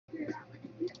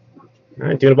All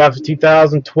right, doing a box of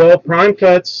 2012 prime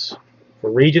cuts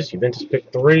for Regis. Juventus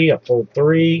pick 3. I pulled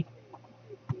 3.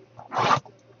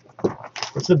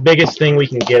 What's the biggest thing we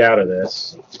can get out of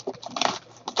this?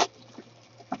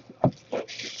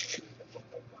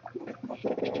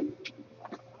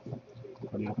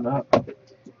 What do you open up?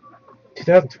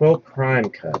 2012 prime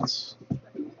cuts.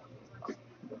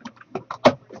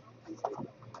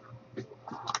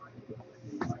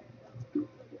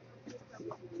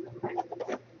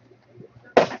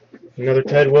 Another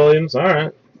Ted Williams. All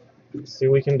right. Let's see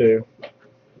what we can do.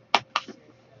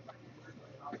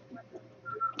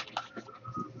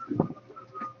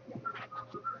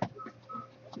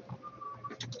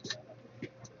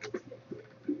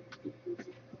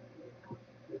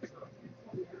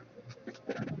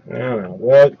 I don't know.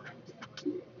 What?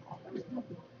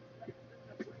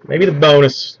 Maybe the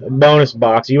bonus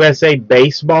box. USA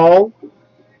Baseball.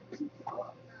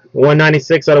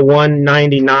 196 out of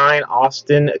 199.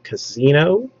 Austin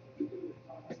Casino.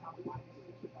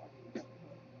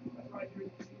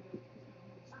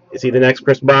 Is he the next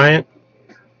Chris Bryant?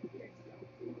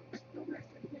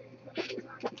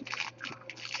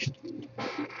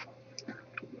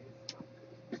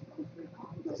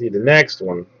 Is he the next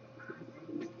one?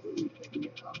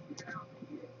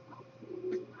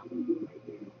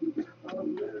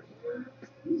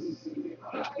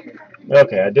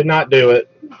 Okay, I did not do it.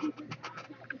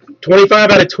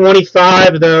 25 out of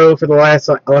 25, though, for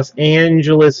the Los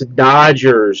Angeles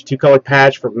Dodgers. Two-color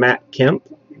patch for Matt Kemp.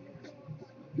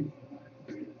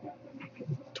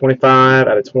 25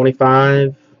 out of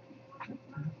 25.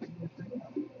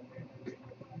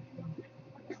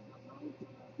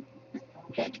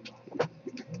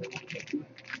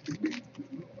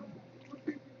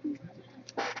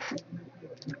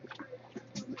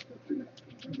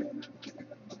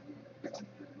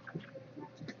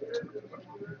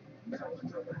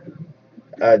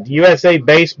 USA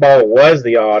Baseball was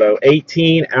the auto.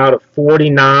 18 out of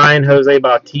 49, Jose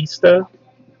Bautista.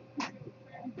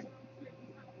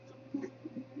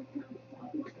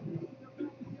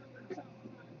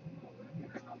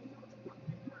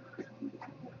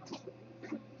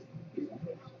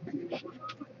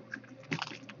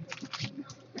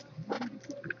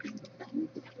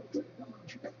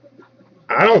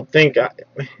 I don't think I...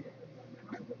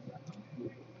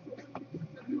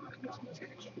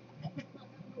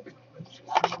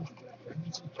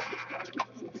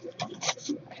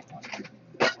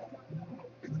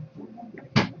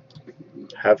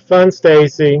 Have fun,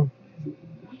 Stacy.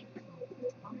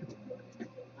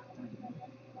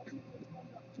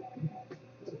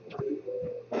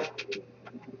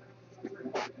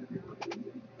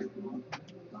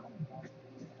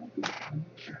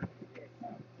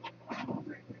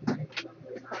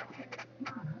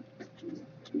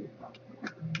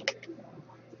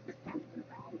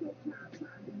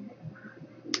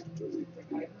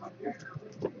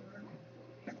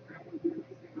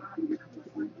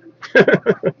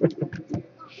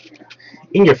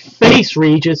 In your face,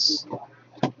 Regis.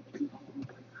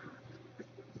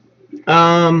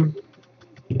 Um,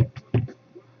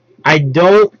 I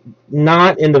don't,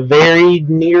 not in the very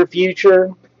near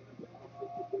future.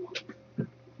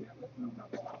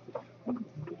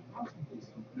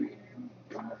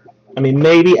 I mean,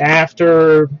 maybe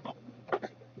after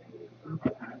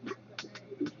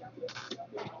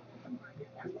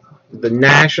the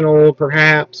National,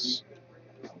 perhaps.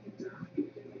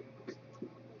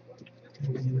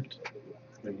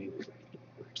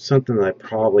 Something that I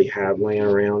probably have laying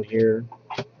around here.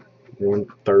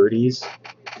 130s.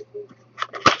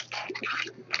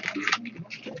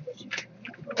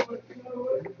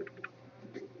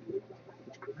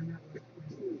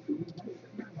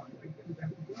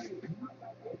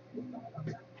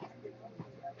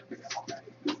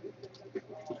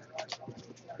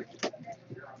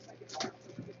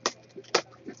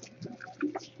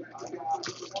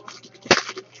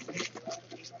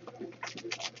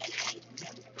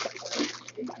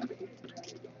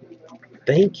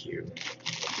 Thank you.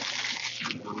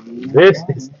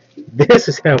 This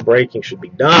is how breaking should be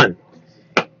done.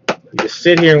 You just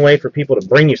sit here and wait for people to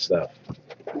bring you stuff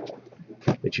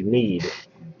that you need.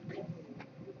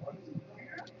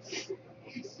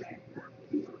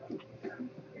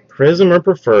 Prism or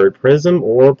preferred? Prism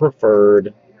or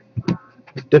preferred?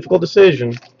 Difficult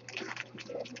decision.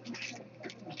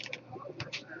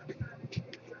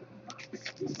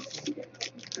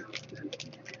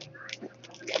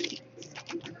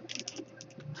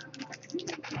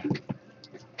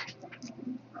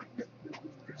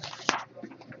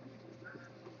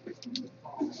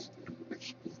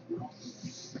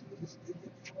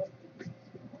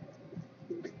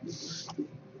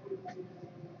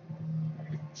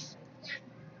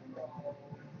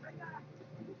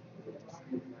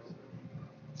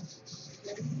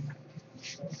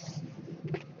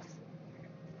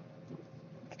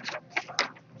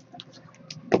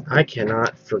 I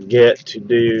cannot forget to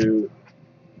do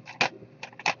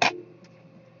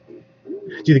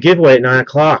the giveaway at 9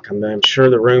 o'clock. I'm sure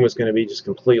the room is going to be just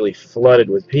completely flooded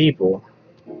with people.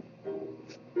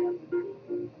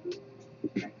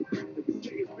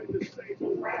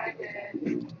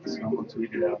 Someone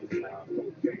tweeted out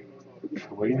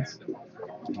Wiggins.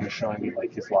 He was showing me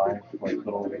like his live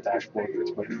little dashboard for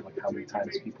Twitter, like how many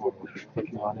times people are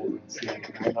clicking on it and seeing it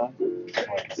and whatnot.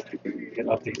 Like, it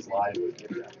updates live.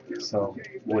 So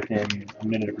within a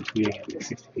minute of retweeting it, like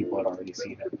 60 people had already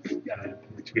seen it and then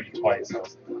retweeted twice. I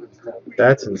was like, crap.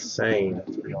 That's insane.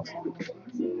 That's pretty awesome.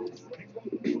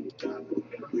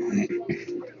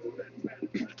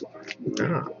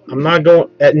 I'm not going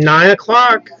at 9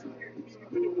 o'clock.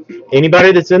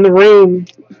 Anybody that's in the room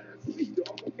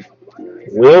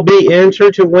will be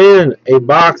entered to win a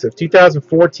box of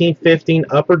 2014-15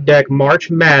 Upper Deck March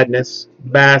Madness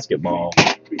basketball.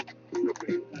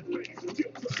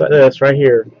 Look at this right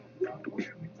here.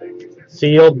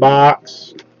 Sealed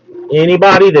box.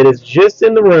 Anybody that is just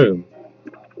in the room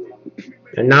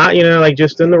and not, like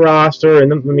just in the roster,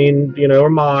 or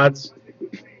mods.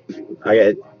 I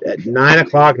get at 9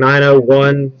 o'clock,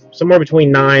 9:01, somewhere between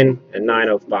 9 and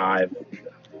 9:05.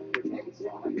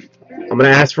 I'm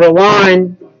going to ask for a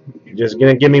line. You're just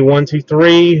going to give me 1, 2,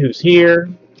 3, who's here.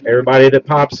 Everybody that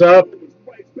pops up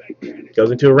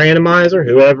goes into a randomizer.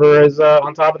 Whoever is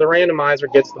on top of the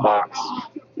randomizer gets the box.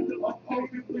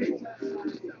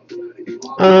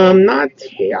 Not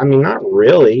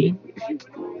really.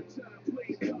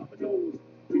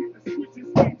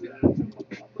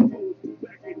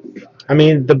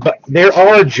 There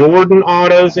are Jordan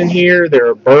autos in here. There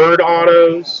are Bird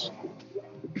autos.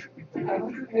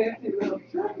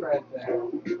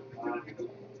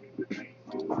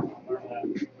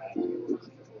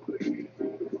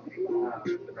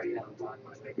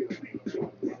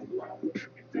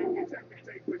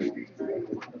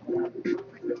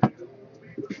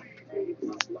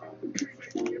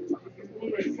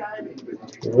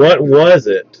 What was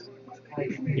it,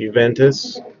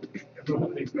 Juventus?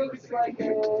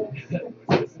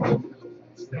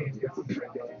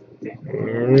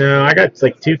 No, I got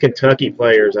like 2 Kentucky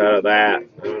players out of that.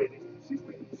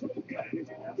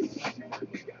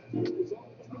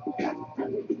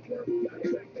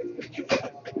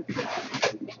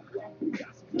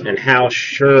 And how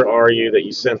sure are you that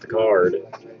you sent the card?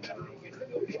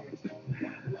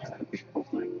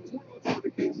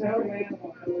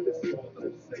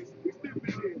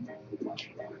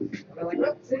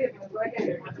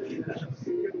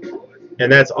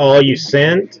 And that's all you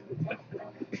sent?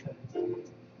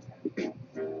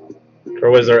 Or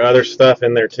was there other stuff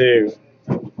in there too?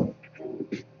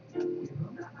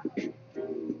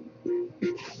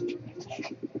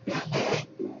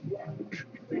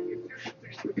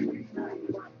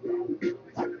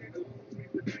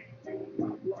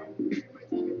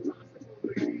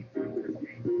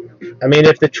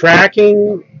 If the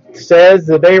tracking says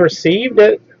that they received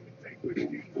it,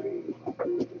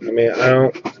 I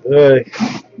don't.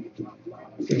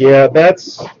 Yeah,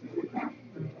 that's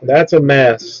a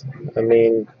mess.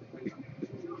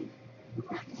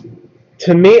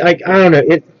 To me, I don't know.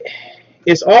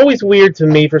 It's always weird to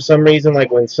me for some reason,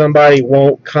 like when somebody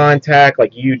won't contact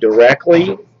like you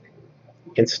directly,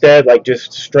 instead like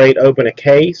just straight open a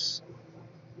case.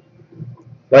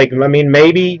 Like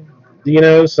maybe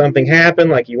something happened,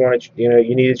 like you want to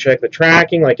you need to check the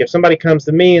tracking. Like if somebody comes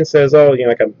to me and says, oh,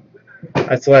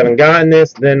 I still haven't gotten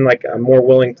this, then like I'm more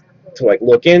willing to like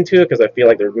look into it because I feel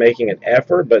like they're making an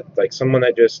effort. But like someone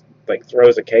that just like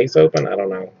throws a case open, I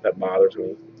don't know, that bothers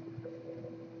me.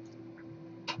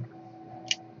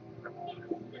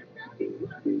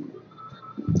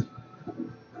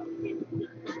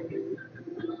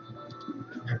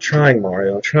 I'm trying,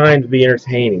 Mario. I'm trying to be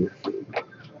entertaining.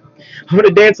 I'm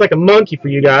gonna dance like a monkey for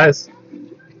you guys.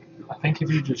 I think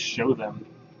if you just show them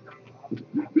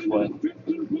what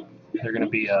they're gonna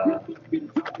be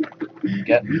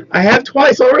getting. I have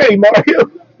twice already,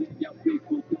 Mario.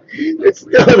 It's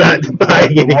still not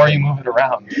buying anything. The more you move it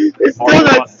around, it's still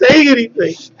not saying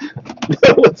anything.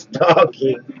 No one's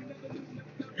talking.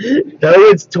 No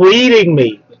one's tweeting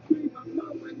me.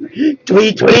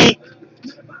 Tweet.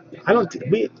 I don't.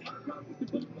 You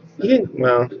didn't.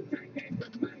 Well.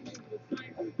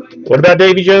 What about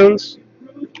Davy Jones?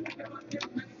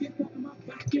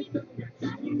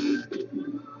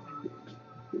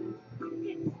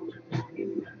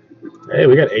 Hey,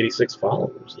 we got 86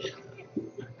 followers.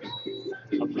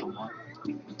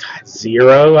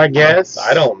 0, I guess.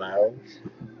 I don't know.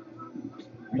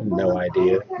 I have no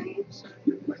idea.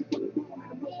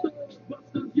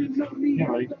 Yeah,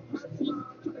 right.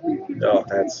 Oh,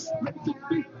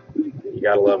 you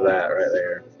gotta love that right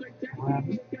there.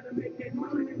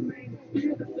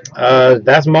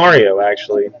 That's Mario,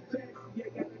 actually.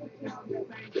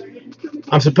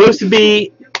 I'm supposed to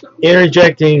be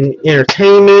interjecting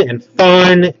entertainment and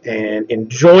fun and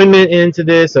enjoyment into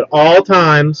this at all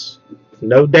times.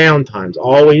 No downtimes.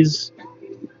 Always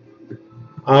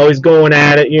going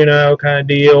at it, kind of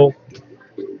deal.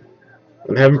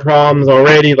 I'm having problems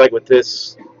already, like with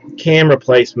this camera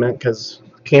placement, because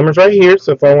the camera's right here.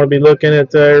 So if I want to be looking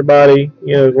at everybody,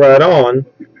 right on,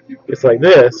 it's like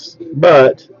this.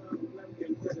 But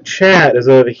chat is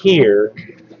over here,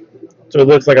 so it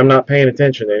looks like I'm not paying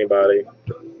attention to anybody.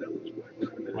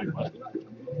 Wait, what?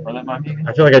 Run that by me again?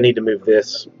 I feel like I need to move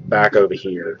this back over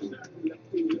here,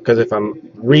 because if I'm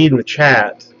reading the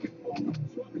chat,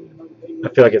 I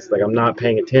feel like it's like I'm not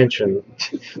paying attention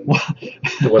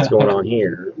to what's going on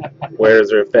here.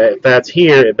 Whereas if that's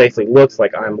here, it basically looks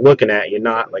like I'm looking at you,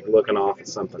 not like looking off at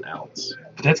something else.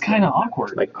 But that's kind of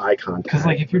awkward. Like eye contact. Because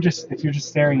like if you're just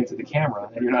staring into the camera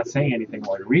and you're not saying anything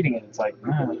while you're reading it, it's like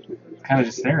kind of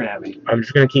just staring at me. I'm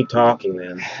just gonna keep talking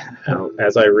then,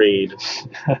 as I read.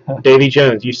 Davy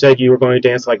Jones, you said you were going to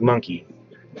dance like Monkey.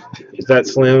 Is that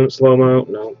slow mo?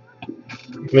 No.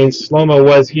 I mean, slow mo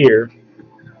was here.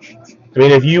 I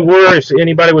mean, if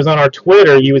anybody was on our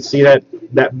Twitter, you would see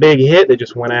that big hit that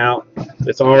just went out.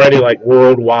 It's already like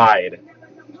worldwide,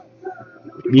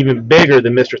 even bigger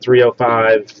than Mr.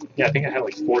 305. Yeah, I think it had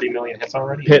like 40 million hits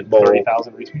already. Pitbull.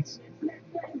 30,000 retweets.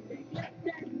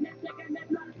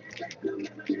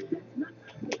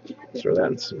 Throw that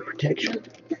in some protection.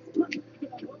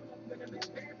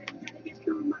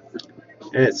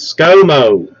 And it's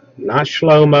ScoMo, not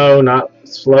Shlomo, not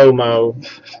slow-mo.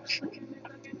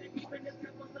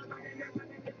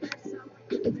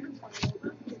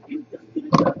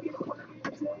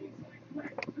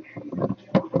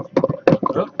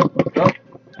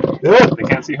 They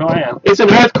can't see who I am. It's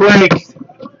an earthquake.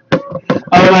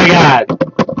 Oh my god.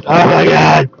 Oh my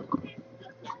god.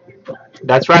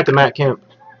 That's right, the Matt Kemp.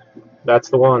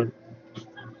 That's the one.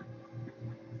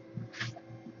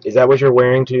 Is that what you're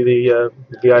wearing to the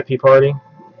VIP party?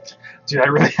 Dude, I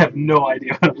really have no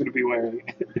idea what I'm going to be wearing.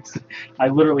 I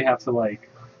literally have to like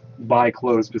buy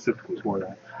clothes specifically for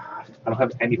that. I don't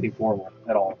have anything formal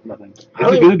at all. Nothing. Is it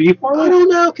going to be formal? I don't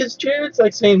know, because Jared's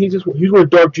like saying he's wearing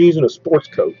dark jeans and a sports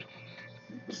coat.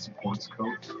 Sports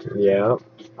coat? Yeah.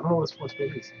 I don't know what a sports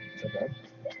coat is. Is that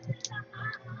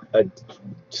A bad?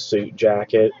 suit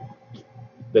jacket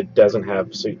that doesn't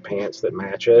have suit pants that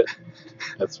match it.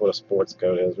 That's what a sports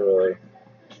coat is, really.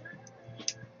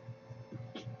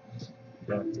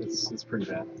 Yeah, it's pretty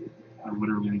bad. I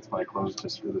literally need to buy clothes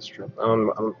just for this trip.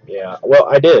 Yeah. Well,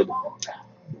 I did.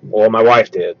 Well, my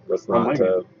wife did. Let's not. I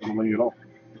don't blame you at all.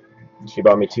 She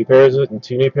bought me two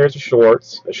new pairs of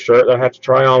shorts, a shirt that I have to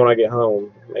try on when I get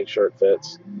home, make sure it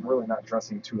fits. I'm really not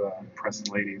dressing to impress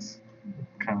ladies.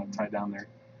 Kind of tied down there.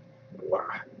 Wow,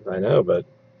 I know, but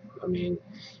I mean,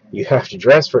 you have to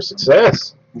dress for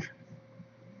success.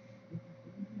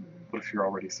 What if you're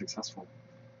already successful?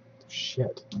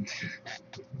 Shit.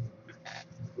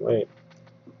 Wait.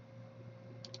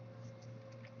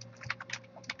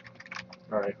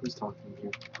 Alright, who's talking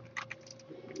here?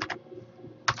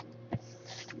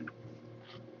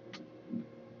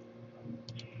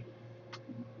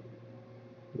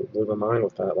 You blew my mind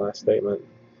with that last statement.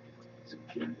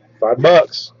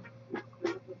 $5.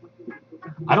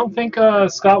 I don't think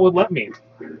Scott would let me.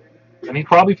 And he'd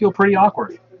probably feel pretty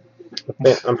awkward.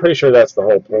 I'm pretty sure that's the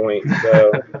whole point.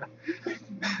 So.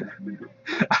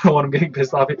 I don't want him getting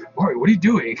pissed off. Rory, what are you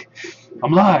doing?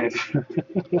 I'm live.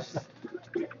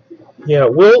 Yeah,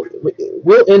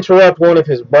 we'll interrupt one of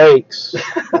his breaks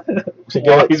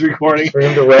He's recording for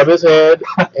him to rub his head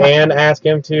and ask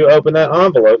him to open that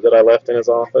envelope that I left in his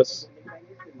office.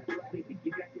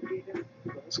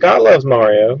 Scott loves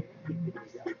Mario.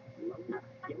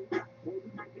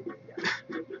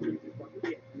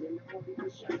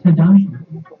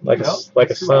 Like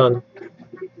a son.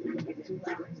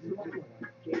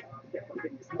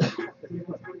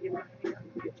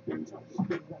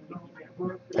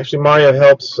 Actually, Mario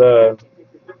helps.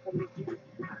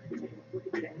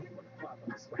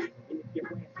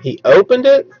 He opened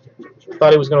it.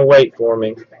 Thought he was going to wait for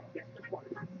me.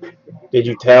 Did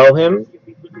you tell him,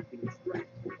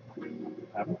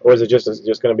 or is it just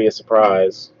going to be a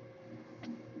surprise?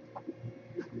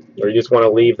 Or you just want to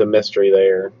leave the mystery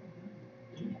there?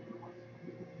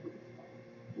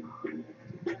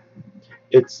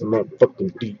 It's a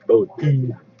motherfucking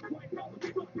D.O.D.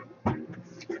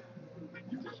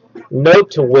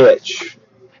 Note to which.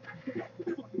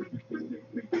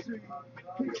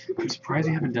 surprised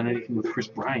you haven't done anything with Chris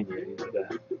Bryant yet. You know,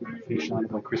 that face shot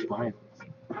of like Chris Bryant.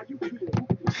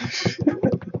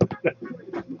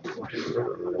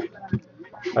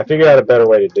 I figured out a better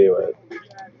way to do it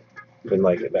than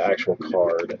like the actual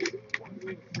card.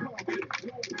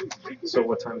 So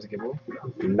what time is it giveaway?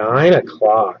 9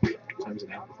 o'clock. What time is it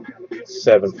now?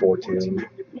 7:14.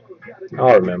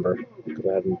 I'll remember because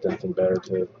I have nothing better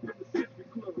to.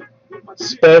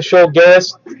 Special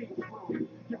guest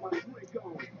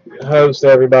host,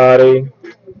 everybody.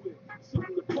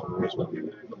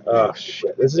 Oh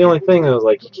shit! This is the only thing that was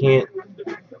like you can't.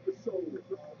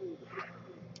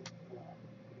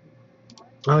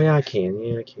 Oh yeah, I can.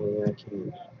 Yeah, I can. Yeah, I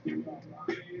can.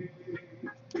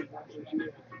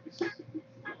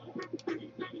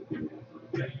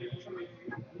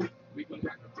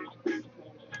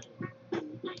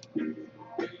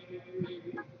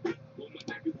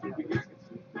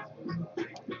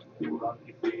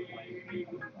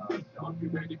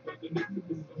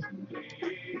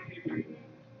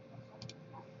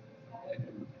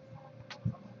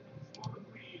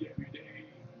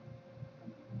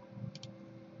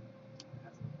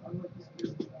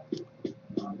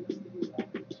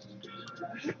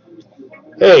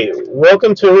 Hey,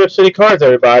 welcome to Rip City Cards,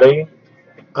 everybody.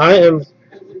 I am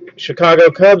Chicago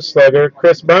Cubs slugger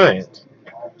Chris Bryant.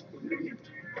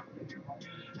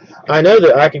 I know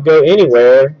that I could go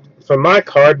anywhere for my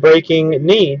card-breaking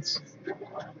needs,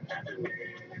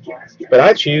 but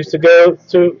I choose to go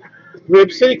to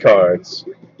Rip City Cards.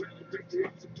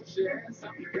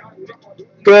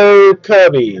 Go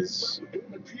Cubbies!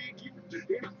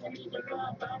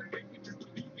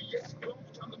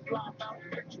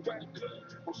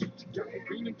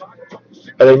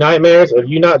 Are they nightmares of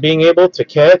you not being able to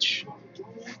catch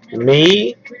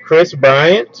me, Chris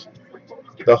Bryant,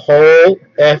 the whole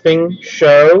effing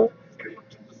show?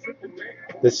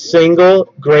 The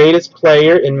single greatest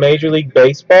player in Major League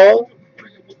Baseball?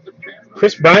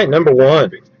 Chris Bryant, number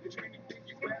 1.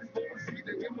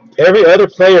 Every other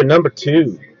player, number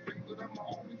 2.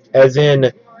 As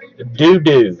in,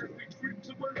 doo-doo.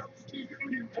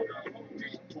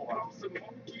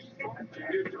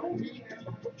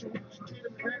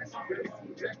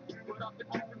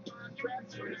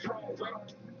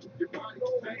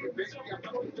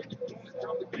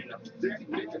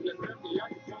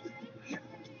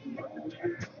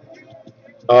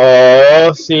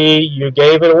 Oh, see, you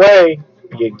gave it away.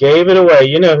 You gave it away.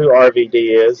 You know who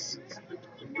RVD is.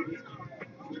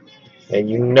 And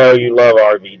you know you love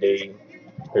RVD.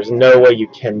 There's no way you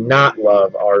cannot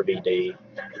love RVD.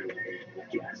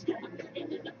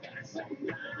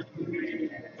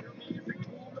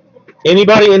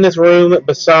 Anybody in this room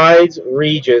besides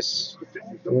Regis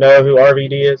know who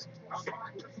RVD is?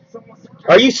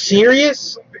 Are you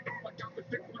serious?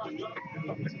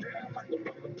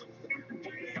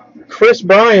 Chris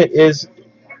Bryant is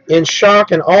in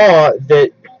shock and awe that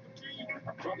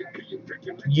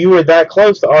you were that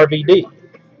close to RVD.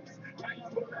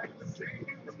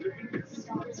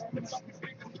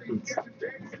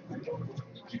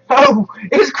 Oh,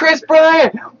 it's Chris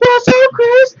Bryant. What's up,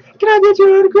 Chris? Can I get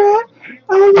your autograph?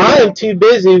 Oh, yeah. I am too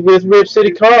busy with Rip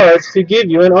City Cards to give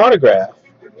you an autograph.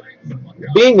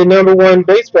 Being the number 1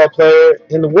 baseball player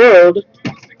in the world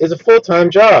is a full-time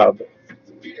job.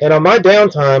 And on my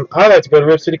downtime, I like to go to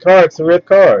Rip City Cards to rip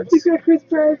cards. He's got Chris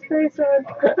Bryant's face on.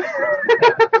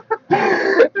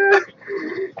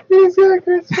 He's got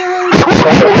Chris Bryant's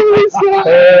face on.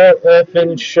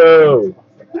 Effing show.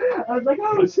 I was like,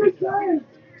 oh, it's Chris Bryant.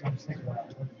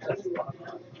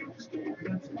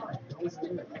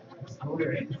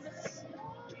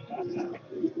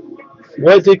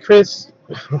 What did Chris...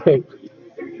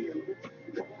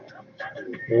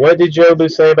 What did Jobu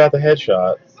say about the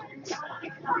headshot?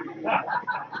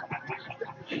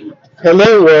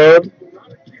 Hello, world.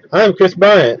 I am Chris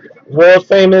Bryant, world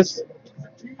famous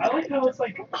I like how it's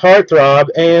like heartthrob,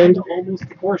 and almost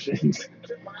proportioned.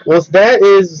 well, that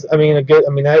is, I mean,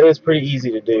 that is pretty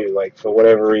easy to do. Like for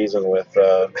whatever reason, with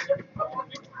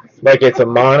like it's a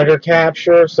monitor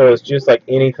capture, so it's just like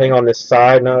anything on this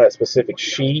side, not that specific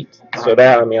sheet. So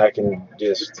that, I mean, I can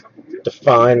just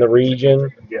define the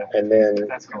region Yeah, and then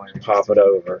that's hilarious. pop it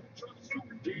over.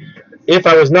 If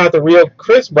I was not the real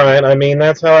Chris Bryant, I mean,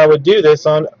 that's how I would do this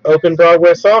on Open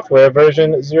Broadware Software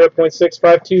version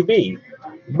 0.652b.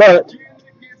 But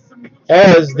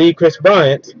as the Chris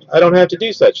Bryant, I don't have to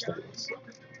do such things.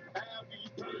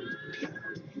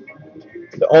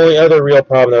 The only other real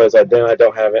problem though is I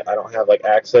don't have like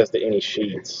access to any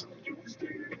sheets.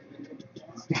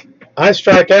 I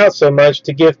strike out so much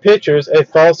to give pitchers a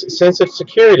false sense of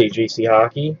security, GC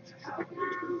Hockey.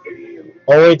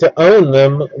 only to own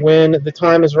them when the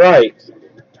time is right.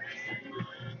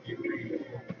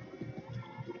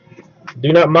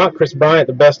 Do not mock Chris Bryant,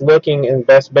 the best looking and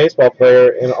best baseball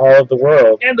player in all of the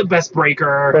world, And the best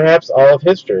breaker. perhaps all of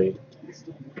history.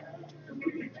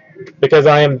 Because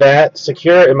I am that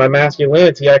secure in my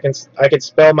masculinity, I could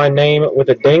spell my name with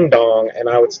a ding dong and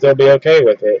I would still be okay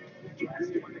with it.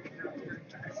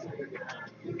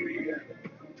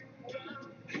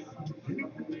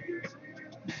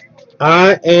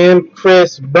 I am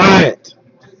Chris Bryant,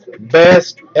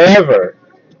 best ever.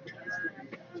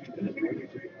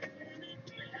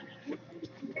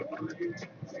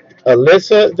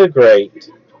 Alyssa the Great.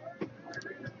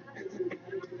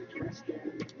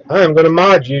 I am going to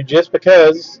mod you just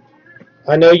because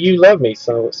I know you love me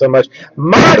so much.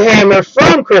 Mod Hammer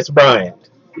from Chris Bryant.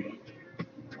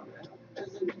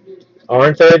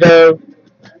 Aren't they though?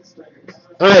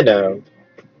 I know.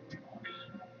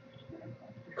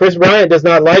 Chris Bryant does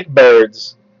not like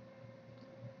birds.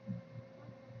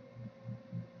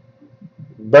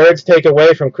 Birds take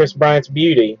away from Chris Bryant's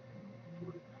beauty.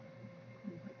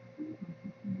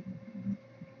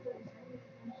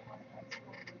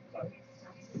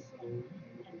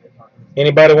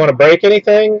 Anybody want to break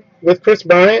anything with Chris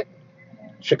Bryant?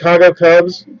 Chicago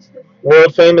Cubs,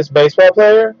 world famous baseball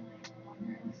player?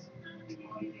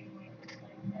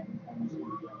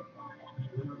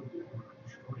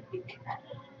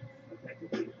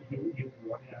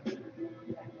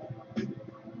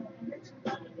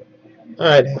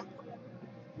 Alright.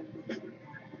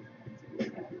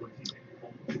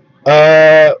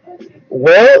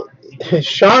 Well,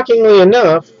 shockingly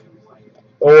enough,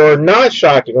 or not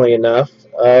shockingly enough,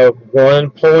 one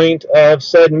point of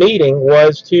said meeting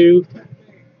was to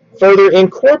further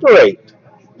incorporate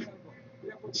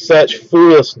such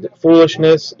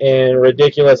foolishness and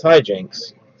ridiculous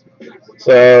hijinks.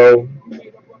 So,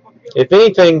 if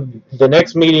anything, the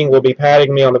next meeting will be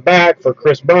patting me on the back for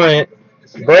Chris Bryant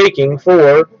breaking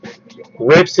for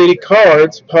Rip City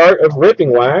Cards, part of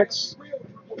Ripping Wax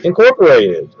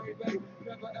Incorporated.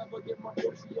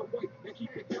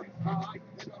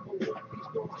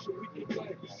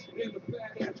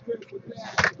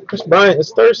 Chris Bryant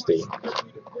is thirsty.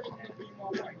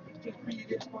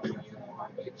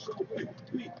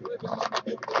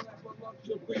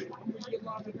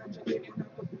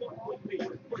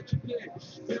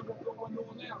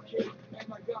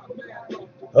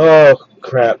 Oh,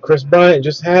 crap. Chris Bryant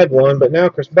just had one, but now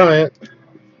Chris Bryant.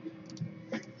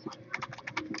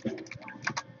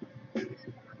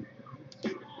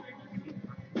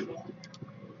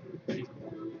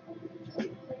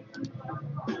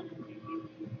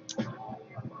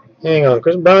 Hang on.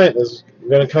 Chris Bryant is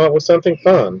going to come up with something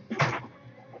fun.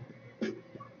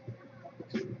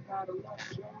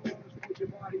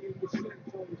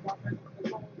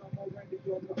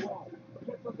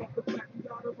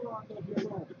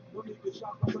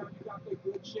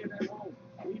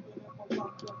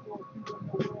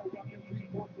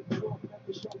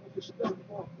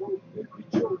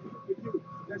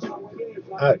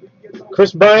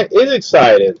 Chris Bryant is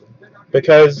excited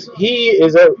because he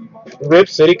is at Rip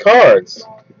City Cards.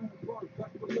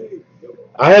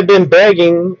 I have been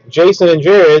begging Jason and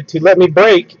Jared to let me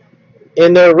break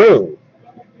in their room.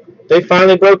 They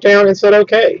finally broke down and said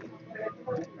okay.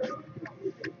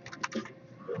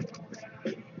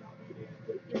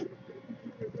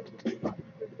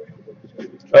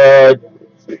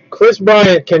 Chris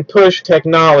Bryant can push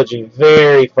technology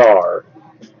very far.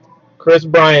 Chris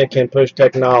Bryant can push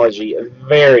technology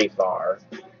very far.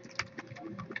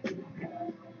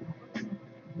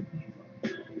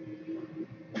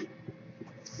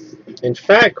 In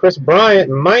fact, Chris Bryant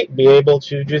might be able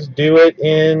to just do it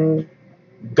in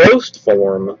ghost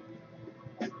form.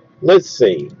 Let's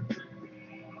see.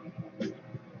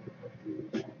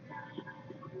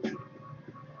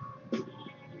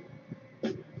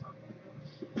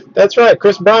 That's right,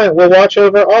 Chris Bryant will watch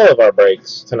over all of our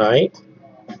breaks tonight.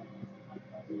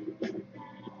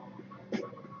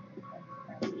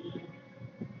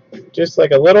 Just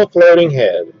like a little floating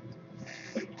head,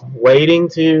 waiting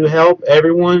to help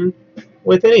everyone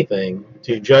with anything.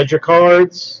 To judge your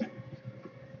cards.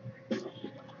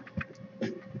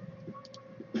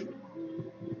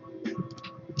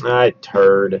 I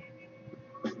turd.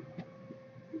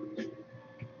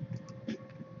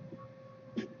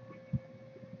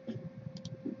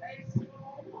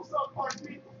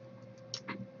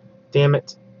 Damn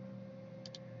it.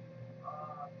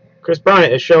 Chris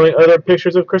Bryant is showing other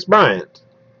pictures of Chris Bryant.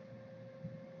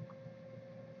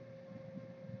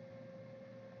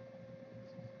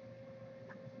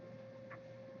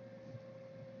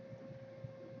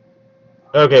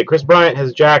 Okay, Chris Bryant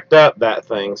has jacked up that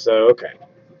thing, so okay.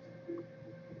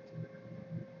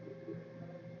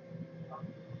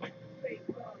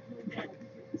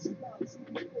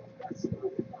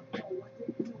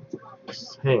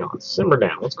 Hang on, simmer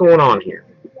down. What's going on here?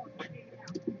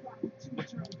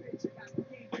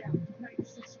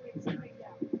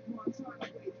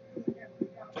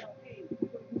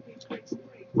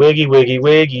 Wiggy, wiggy,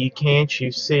 wiggy, can't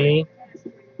you see?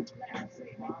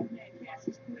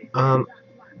 Um,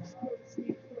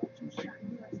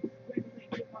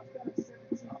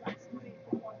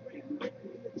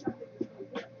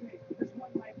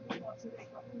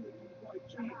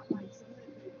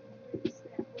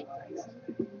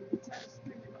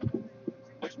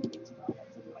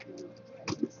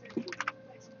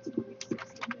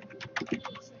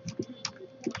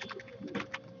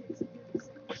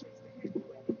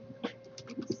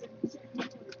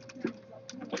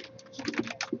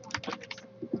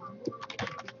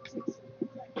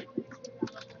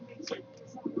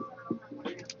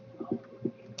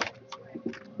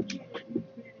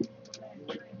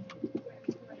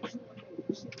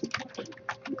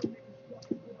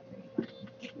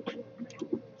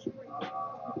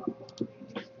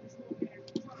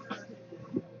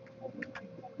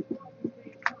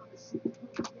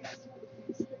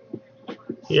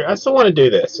 Here, I still want to do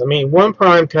this. I mean, one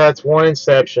prime cuts, one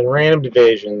inception, random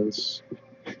divisions,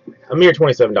 a mere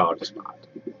 $27 a spot.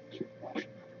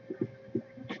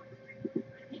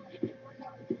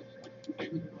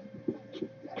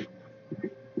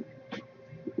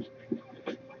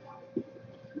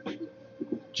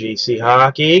 GC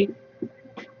Hockey.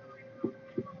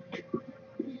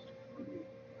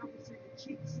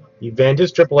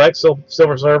 Juventus, Triple X,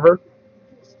 Silver Surfer.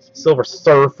 Silver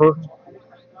Surfer.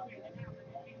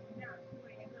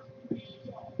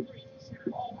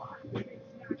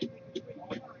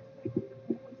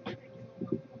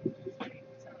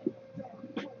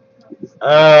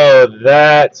 Oh,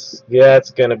 that's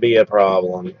gonna be a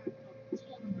problem.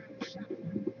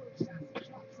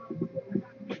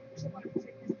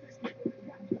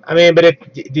 I mean,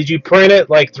 but did you print it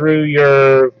like through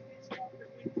your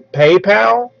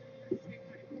PayPal?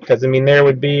 Because I mean, there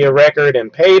would be a record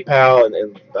in PayPal,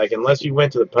 and like unless you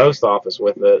went to the post office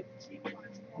with it.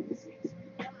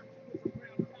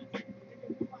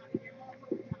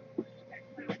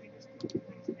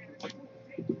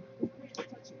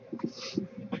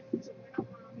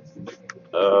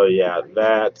 Oh yeah,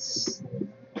 that's.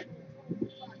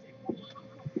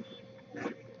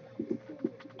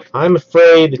 I'm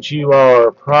afraid that you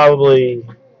are probably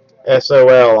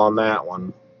SOL on that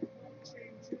one.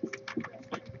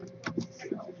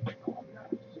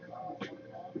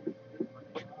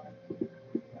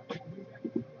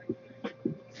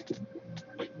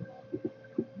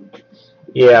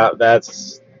 Yeah,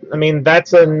 that's. I mean,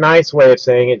 that's a nice way of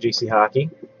saying it, GC Hockey.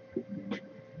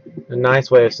 A nice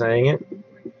way of saying it.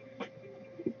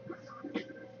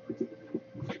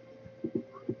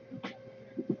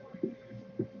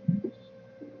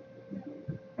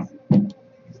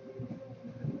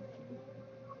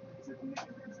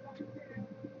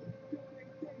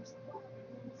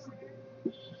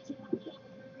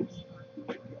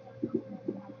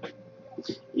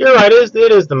 You're right.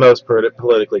 It is the most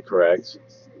politically correct.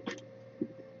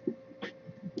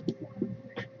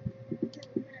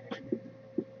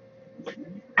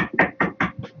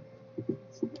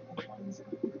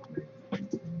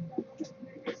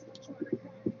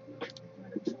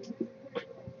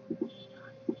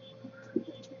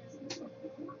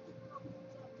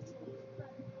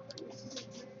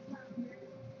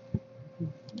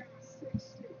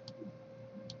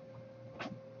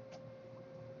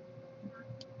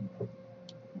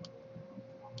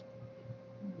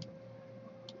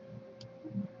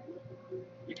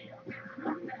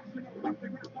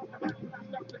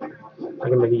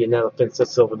 I'm gonna give you another fence that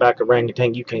silverback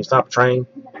orangutan. You can't stop a train.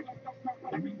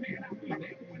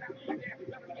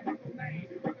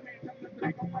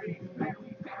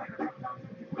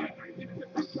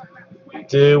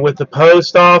 Dude, with the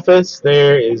post office,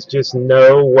 there is just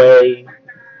no way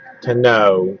to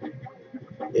know.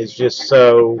 It's just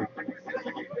so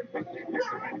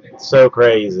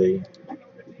crazy.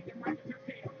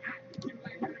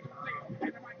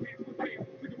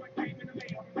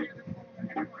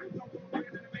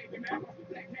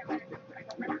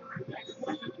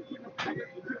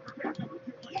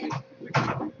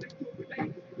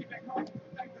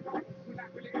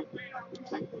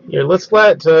 Here, let's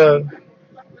let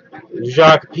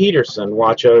Jacques Peterson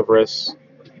watch over us.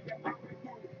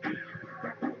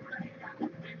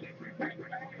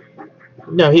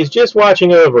 No, he's just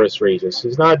watching over us, Regis.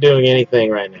 He's not doing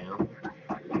anything right now.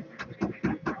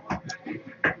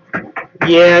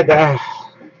 Yeah,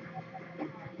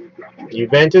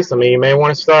 Juventus. I mean, you may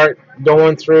want to start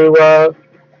going through.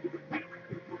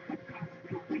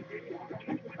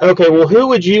 Okay, well, who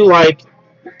would you like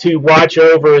to watch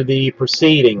over the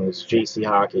proceedings, GC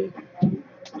Hockey?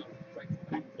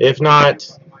 If not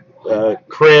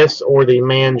Chris or the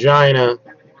Mangina,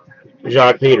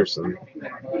 Jacques Peterson.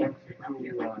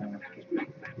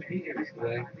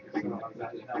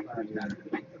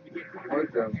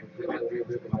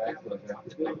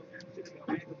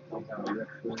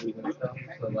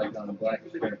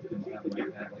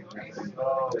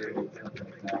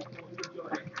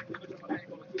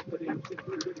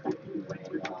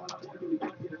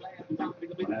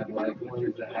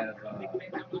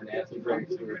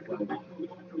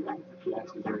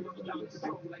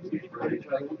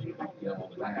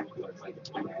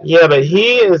 Yeah, but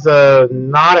he is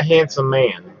not a handsome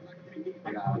man.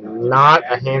 Not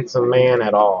a handsome man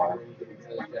at all.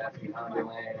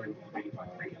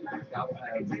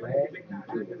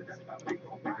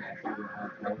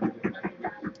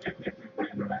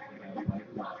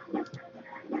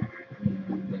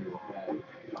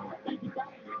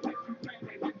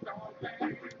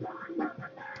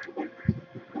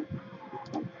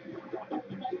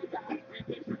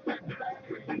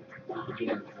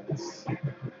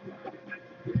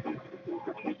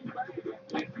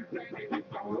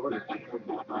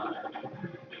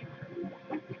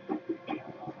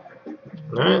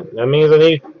 All right, that means I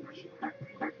need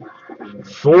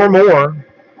four more.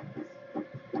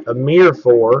 A mere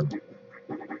four.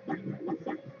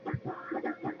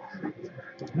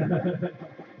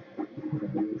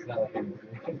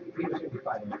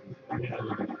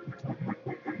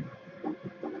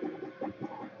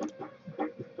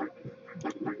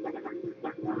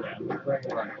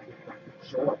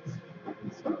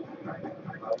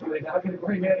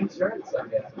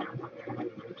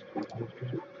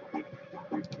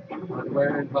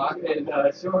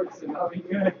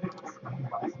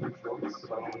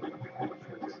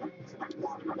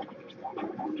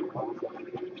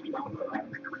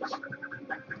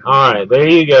 All right, there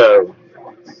you go.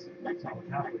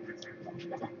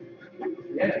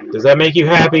 Does that make you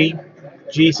happy,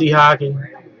 GC Hockey?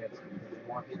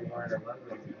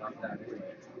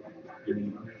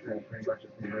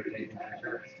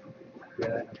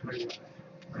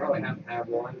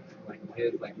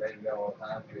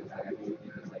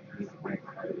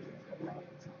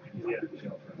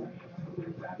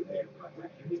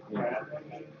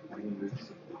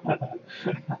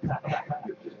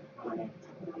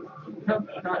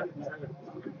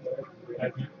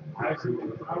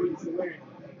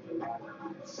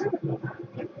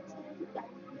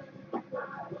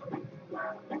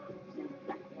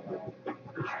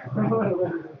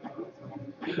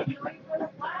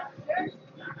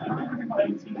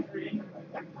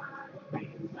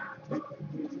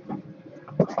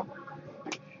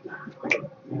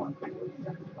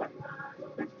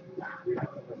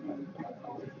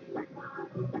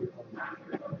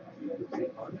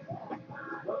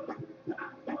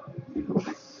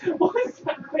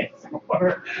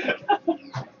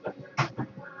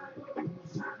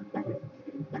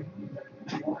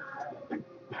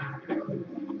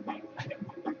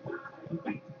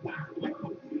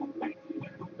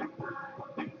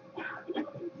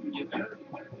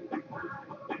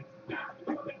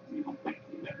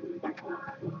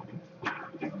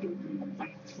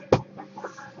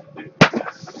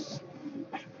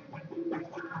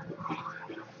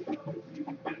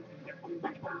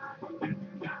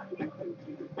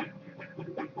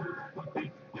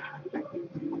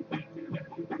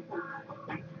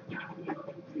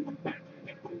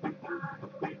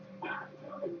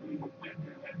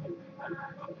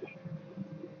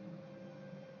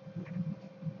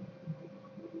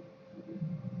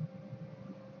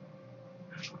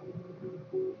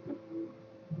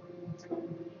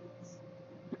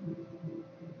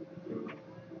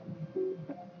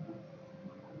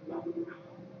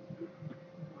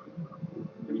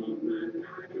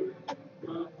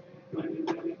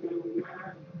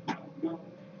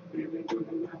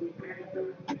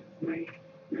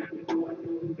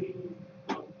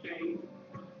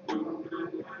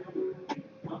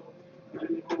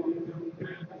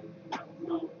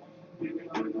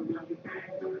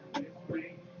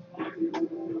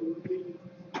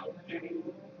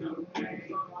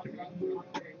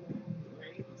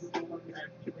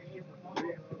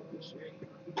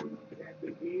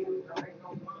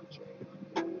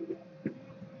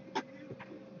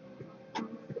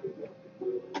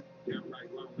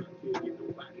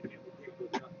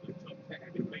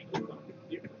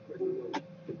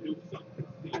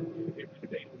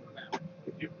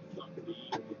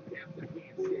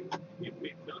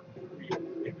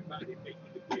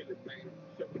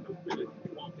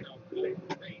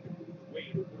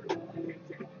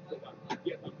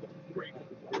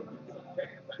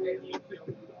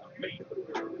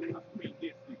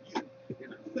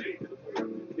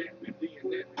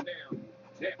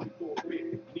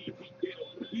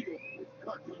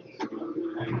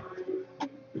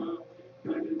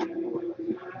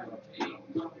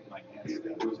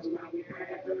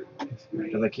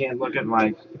 can't look at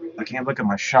my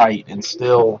shite and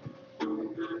still.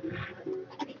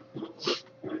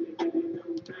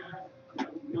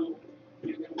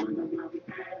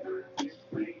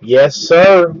 Yes,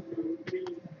 sir.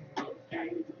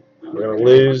 We're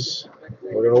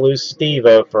gonna lose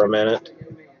Steve-O for a minute.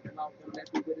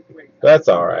 That's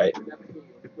all right.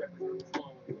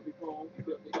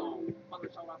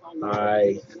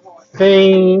 I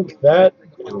think that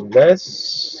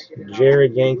unless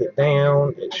Jared yanked it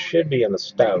down, it should be in the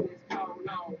stove.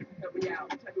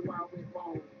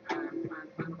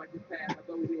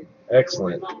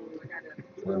 Excellent.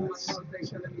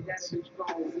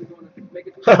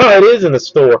 It is in the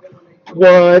store.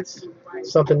 What?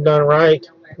 Something done right.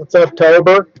 What's up,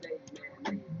 Tober?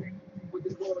 I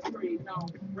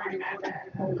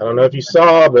don't know if you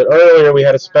saw, but earlier we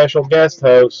had a special guest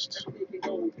host.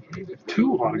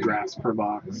 2 autographs per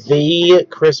box. The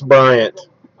Chris Bryant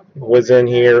was in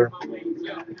here.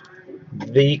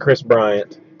 The Chris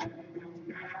Bryant.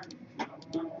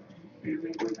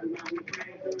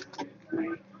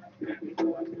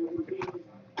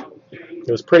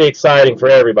 It was pretty exciting for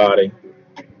everybody.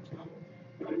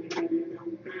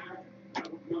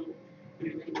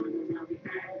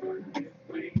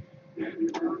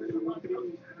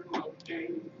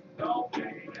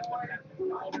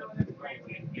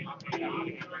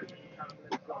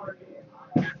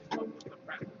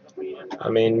 I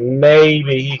mean,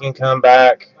 maybe he can come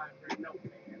back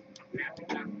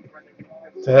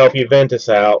to help Juventus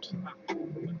out.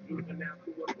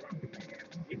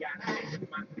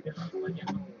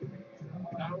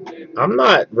 I'm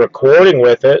not recording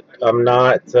with it. I'm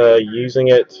not using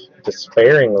it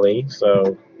despairingly,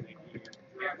 so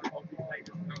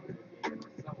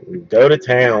go to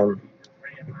town.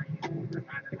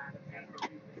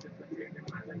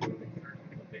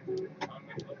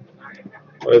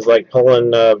 It was like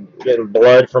getting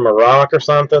blood from a rock or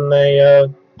something. They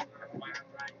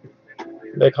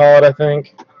call it, I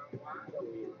think.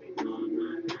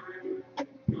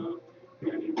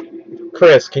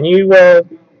 Chris, can you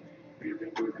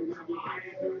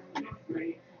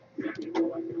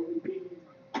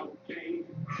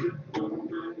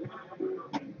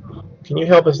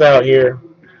help us out here?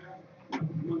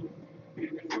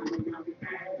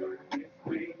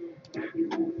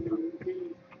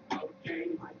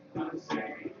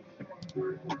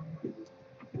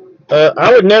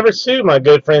 I would never sue my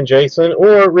good friend Jason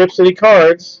or Rip City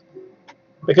Cards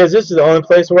because this is the only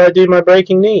place where I do my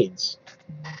breaking needs.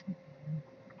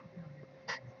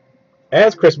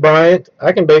 As Chris Bryant,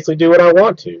 I can basically do what I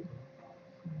want to.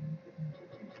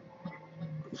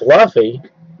 Fluffy?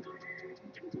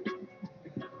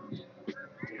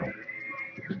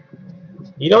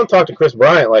 You don't talk to Chris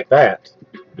Bryant like that.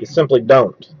 You simply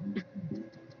don't.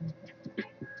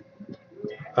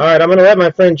 Alright, I'm going to let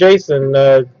my friend Jason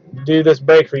do this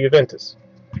break for Juventus.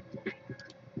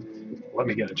 Let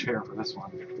me get a chair for this one.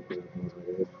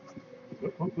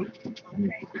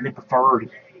 Get preferred.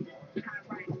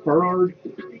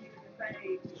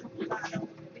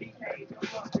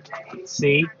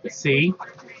 See?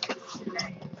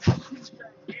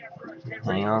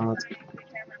 Hang on, let's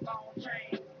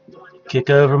kick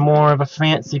over more of a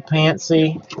fancy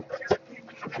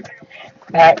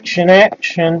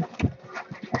action.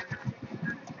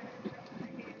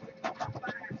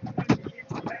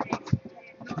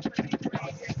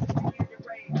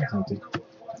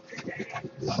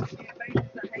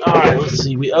 Alright, let's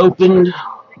see. We opened.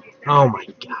 Oh my